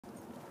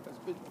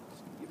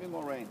give him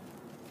more rein.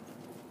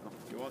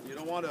 You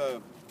don't want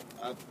to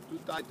have too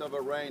tight of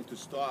a rein to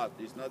start.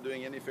 He's not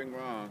doing anything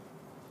wrong.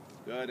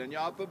 Good, and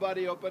your upper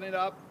body, open it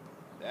up.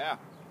 There,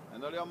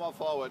 and a little more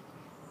forward.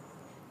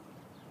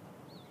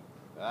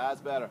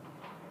 That's better.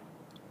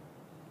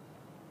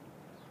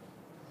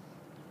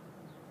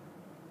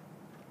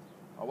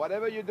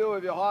 Whatever you do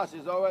with your horse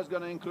is always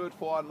going to include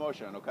forward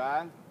motion,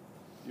 okay?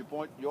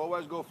 You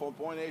always go from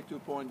point A to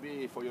point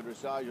B for your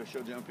dressage, your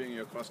show jumping,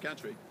 your cross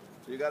country.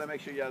 So you got to make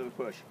sure you have a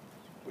push.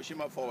 Push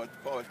him up forward,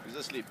 forward. He's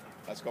asleep.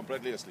 That's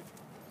completely asleep.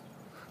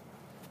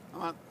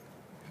 Come on.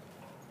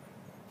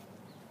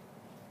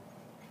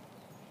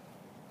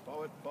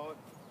 Forward, forward.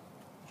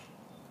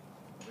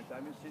 Every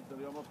time you sit, a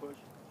little more push.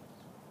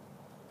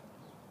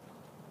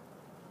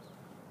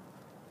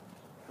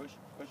 Push,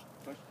 push,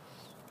 push.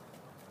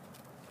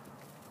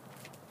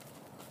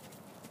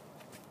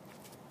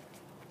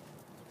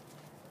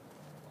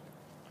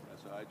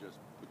 So I just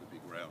put a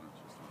big rail and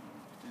just,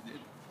 you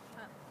did.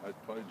 Huh.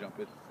 I'd probably jump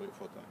it 3 or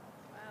 4 times.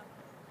 Wow.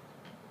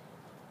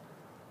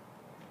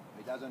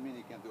 It doesn't mean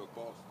he can do a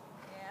course.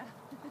 Yeah.